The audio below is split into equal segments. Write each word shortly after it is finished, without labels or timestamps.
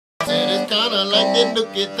kinda like that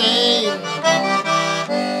nookie thing.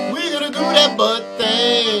 We're gonna do that butt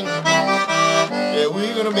thing. Yeah,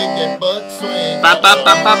 we're gonna make that butt swing. Ba ba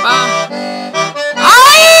ba ba ba.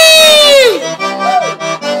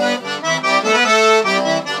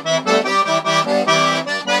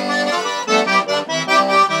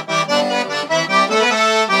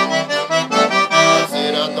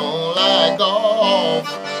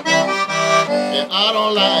 I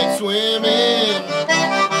don't like swimming.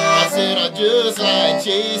 I said I just like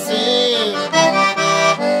chasing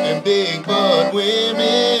and big butt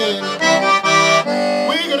women.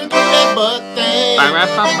 We're gonna do that butt thing.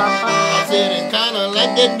 I said it's kinda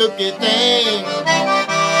like that nookie thing.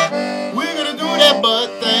 We're gonna do that butt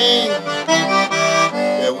thing.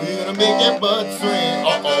 Yeah, we're gonna make that butt swing.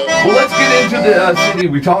 Well, let's get into the CD.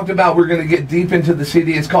 We talked about we're going to get deep into the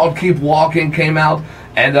CD. It's called Keep Walking, came out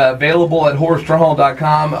and available at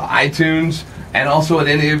HoraceTrahan.com, iTunes, and also at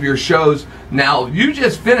any of your shows. Now, you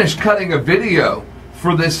just finished cutting a video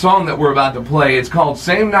for this song that we're about to play. It's called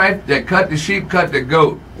Same Knife That Cut the Sheep, Cut the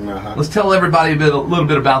Goat. Let's tell everybody a little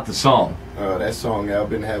bit about the song. That song,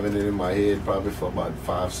 I've been having it in my head probably for about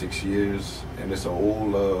 5-6 years, and it's an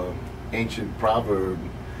old ancient proverb.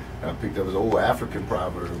 I picked up his old African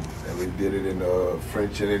proverb, and we did it in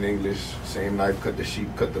French and in English. Same knife cut the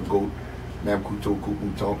sheep, cut the goat. Même couteau, coupe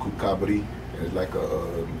mouton, coupe cabri. It's like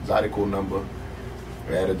a zydeco number.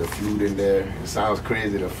 We added the flute in there. It sounds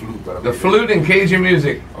crazy, the flute, but I mean, the flute and Cajun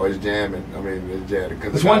music. Oh, it's jamming. I mean, it's jamming.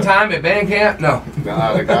 This one time at band camp? No. The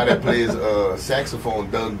guy that plays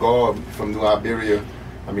saxophone, Doug Garb from New Iberia.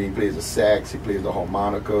 I mean, he plays the sax, he plays the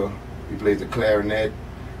harmonica, he plays the clarinet,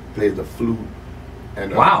 he plays the flute.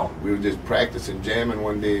 And wow. We were just practicing jamming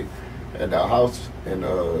one day at our house, and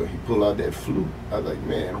he pulled out that flute. I was like,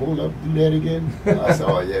 man, hold up, do that again? I said,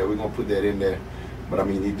 oh yeah, we're gonna put that in there. But I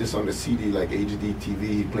mean, he just on the CD, like HD TV,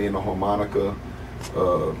 he playing the harmonica.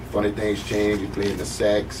 Funny Things Change, he's playing the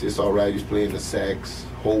sax. It's Alright, he's playing the sax.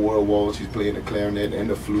 Whole World Waltz, he's playing the clarinet and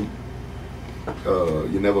the flute.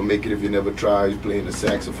 You Never Make It If You Never Try, he's playing the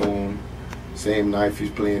saxophone. Same Knife,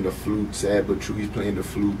 he's playing the flute. Sad But True, he's playing the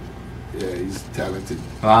flute. Yeah, he's talented.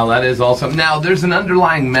 Wow, that is awesome. Now, there's an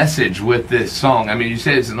underlying message with this song. I mean, you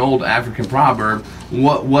said it's an old African proverb.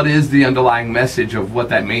 What is the underlying message of what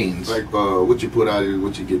that means? Like, what you put out is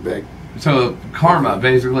what you get back. So, karma,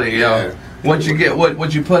 basically. Yeah. What you get,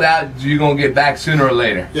 what you put out, you're gonna get back sooner or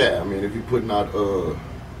later. Yeah, I mean, if you're putting out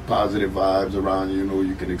positive vibes around you, you know,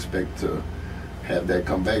 you can expect to have that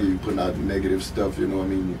come back. If you're putting out negative stuff, you know, I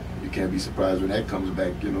mean, you can't be surprised when that comes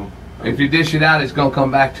back, you know. If you dish it out, it's going to come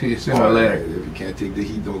back to you sooner or later. If you can't take the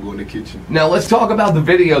heat, don't go in the kitchen. Now, let's talk about the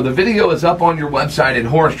video. The video is up on your website at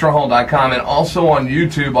HoraceTrahan.com and also on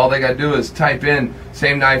YouTube. All they got to do is type in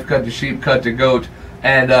Same Knife Cut the Sheep, Cut the Goat.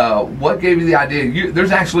 And what gave you the idea? There's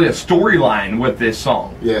actually a storyline with this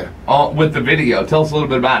song. Yeah. With the video. Tell us a little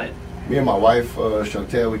bit about it. Me and my wife,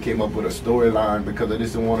 Chantel, we came up with a storyline because I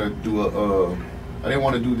just didn't want to do I didn't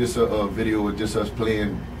want to do this video with just us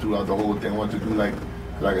playing throughout the whole thing. I wanted to do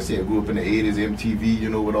like I said, I grew up in the 80s, MTV, you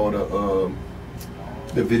know, with all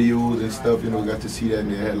the videos and stuff, you know, got to see that,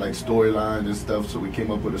 and they had like storylines and stuff, so we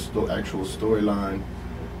came up with a actual storyline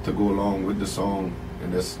to go along with the song,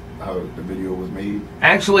 and that's how the video was made.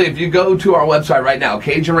 Actually, if you go to our website right now,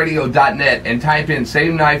 CajunRadio.net, and type in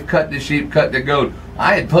Same Knife Cut the Sheep, Cut the Goat,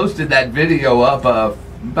 I had posted that video up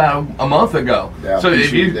about a month ago. Yeah, so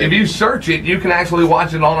if you search it, you can actually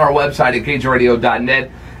watch it on our website at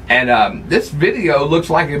CajunRadio.net. And this video looks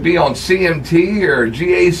like it'd be on CMT or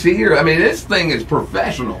GAC, or I mean, this thing is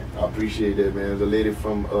professional. I appreciate that, man. There's a lady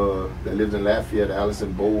from that lives in Lafayette,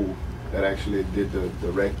 Allison Bowl, that actually did the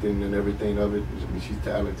directing and everything of it. I mean, she's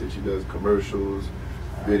talented. She does commercials,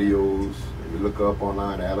 videos. If you look her up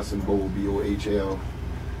online, Allison Bowl, B-O-H-L.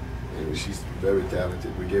 And she's very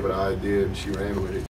talented. We gave her the idea and she ran with it.